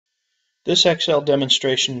This Excel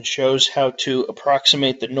demonstration shows how to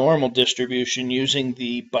approximate the normal distribution using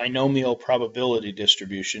the binomial probability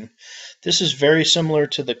distribution. This is very similar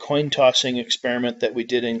to the coin tossing experiment that we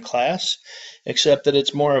did in class, except that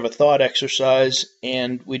it's more of a thought exercise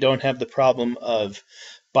and we don't have the problem of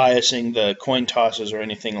biasing the coin tosses or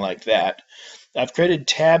anything like that. I've created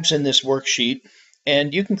tabs in this worksheet,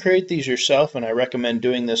 and you can create these yourself, and I recommend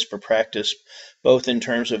doing this for practice, both in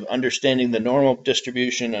terms of understanding the normal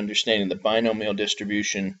distribution, understanding the binomial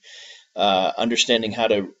distribution, understanding how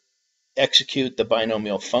to execute the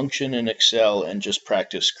binomial function in Excel, and just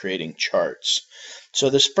practice creating charts.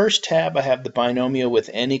 So this first tab, I have the binomial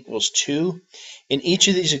with n equals 2. In each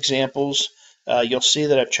of these examples, you'll see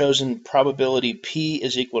that I've chosen probability p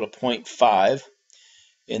is equal to 0.5.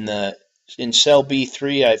 In cell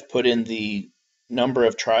B3, I've put in the number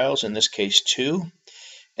of trials, in this case 2.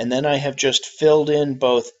 And then I have just filled in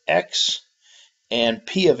both x and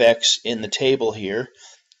p of x in the table here.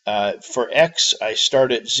 For x, I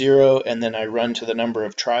start at 0 and then I run to the number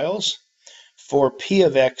of trials. For p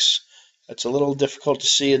of x, it's a little difficult to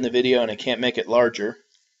see in the video and I can't make it larger.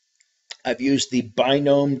 I've used the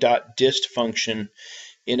binom.dist function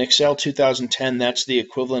in Excel 2010. That's the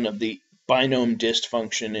equivalent of the binom.dist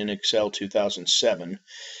function in Excel 2007.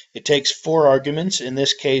 It takes 4 arguments. In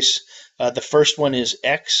this case, the first one is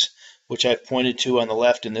x, which I've pointed to on the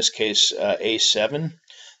left, in this case A7.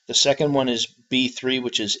 The second one is B3,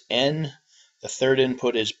 which is n. The third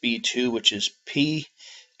input is B2, which is p.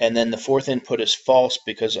 And then the fourth input is false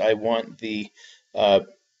because I want the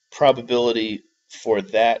probability for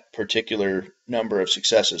that particular number of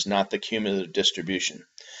successes, not the cumulative distribution.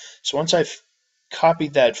 So once I've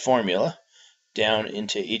copied that formula down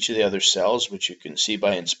into each of the other cells, which you can see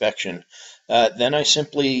by inspection, then I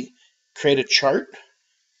simply create a chart,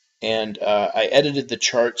 and I edited the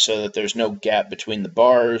chart so that there's no gap between the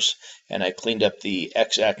bars, and I cleaned up the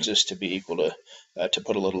x-axis to be equal to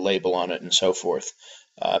put a little label on it and so forth.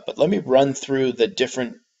 But let me run through the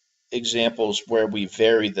different examples where we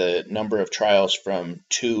vary the number of trials from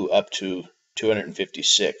 2 up to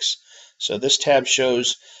 256. So this tab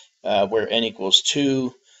shows where n equals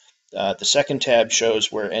 2. The second tab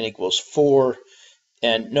shows where n equals 4.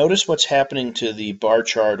 And notice what's happening to the bar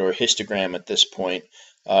chart or histogram at this point.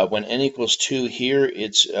 When n equals 2 here,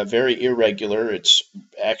 it's very irregular. It's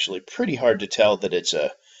actually pretty hard to tell that it's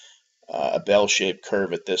a bell-shaped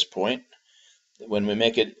curve at this point. When we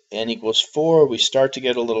make it n equals 4, we start to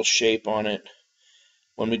get a little shape on it.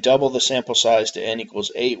 When we double the sample size to n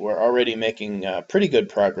equals 8, we're already making pretty good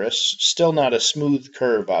progress. Still not a smooth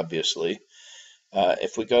curve, obviously.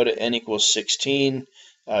 If we go to n equals 16,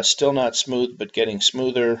 still not smooth, but getting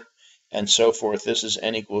smoother, and so forth. This is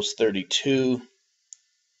n equals 32.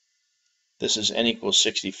 This is n equals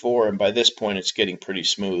 64, and by this point it's getting pretty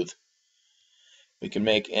smooth. We can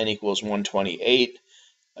make n equals 128.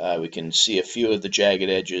 We can see a few of the jagged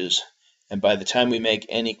edges, and by the time we make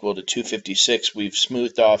n equal to 256, we've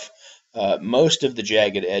smoothed off most of the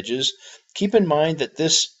jagged edges. Keep in mind that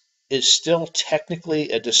this is still technically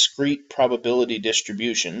a discrete probability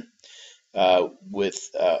distribution with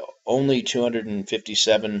only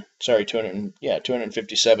 257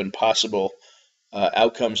 possible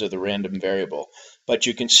outcomes of the random variable. But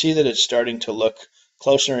you can see that it's starting to look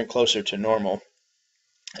closer and closer to normal.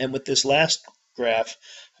 And with this last graph,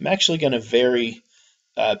 I'm actually going to vary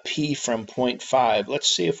p from 0.5. Let's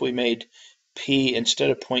see if we made p, instead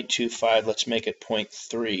of 0.25, let's make it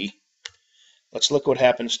 0.3. Let's look what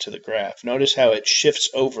happens to the graph. Notice how it shifts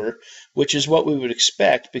over, which is what we would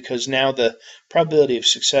expect because now the probability of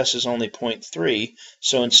success is only 0.3.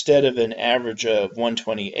 So instead of an average of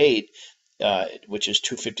 128, which is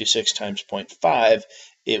 256 times 0.5,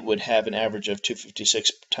 it would have an average of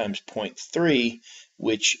 256 times 0.3,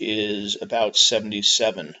 which is about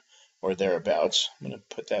 77 or thereabouts. I'm going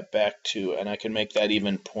to put that back to, and I can make that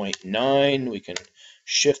even 0.9. We can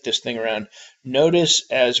shift this thing around. Notice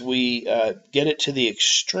as we get it to the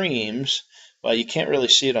extremes, well, you can't really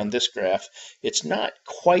see it on this graph, it's not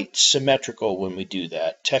quite symmetrical when we do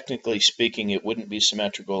that. Technically speaking, it wouldn't be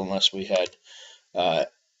symmetrical unless we had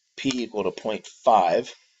p equal to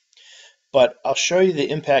 0.5. But I'll show you the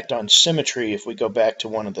impact on symmetry if we go back to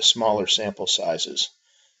one of the smaller sample sizes.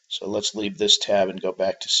 So let's leave this tab and go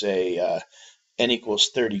back to, say, n equals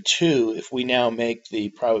 32. If we now make the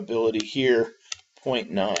probability here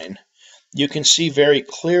 0.9, you can see very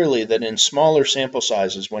clearly that in smaller sample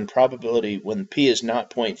sizes, when p is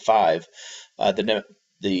not 0.5,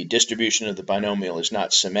 the distribution of the binomial is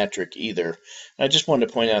not symmetric either. And I just wanted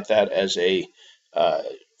to point out that as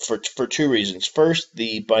for two reasons. First,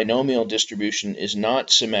 the binomial distribution is not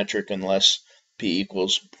symmetric unless p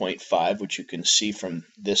equals 0.5, which you can see from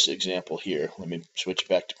this example here. Let me switch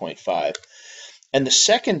back to 0.5. And the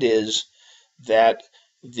second is that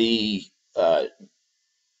the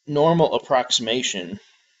normal approximation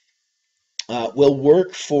will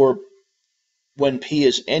work for when p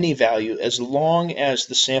is any value as long as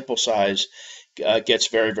the sample size gets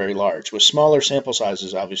very, very large. With smaller sample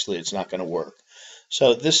sizes, obviously, it's not going to work.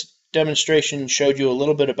 So this demonstration showed you a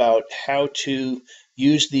little bit about how to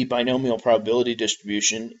use the binomial probability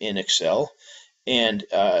distribution in Excel and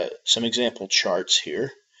some example charts here.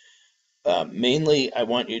 Mainly, I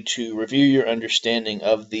want you to review your understanding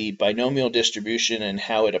of the binomial distribution and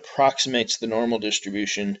how it approximates the normal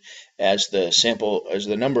distribution as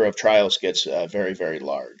the number of trials gets very, very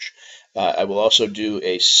large. I will also do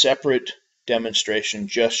a separate demonstration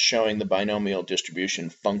just showing the binomial distribution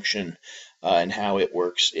function and how it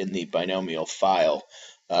works in the binomial file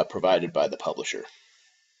provided by the publisher.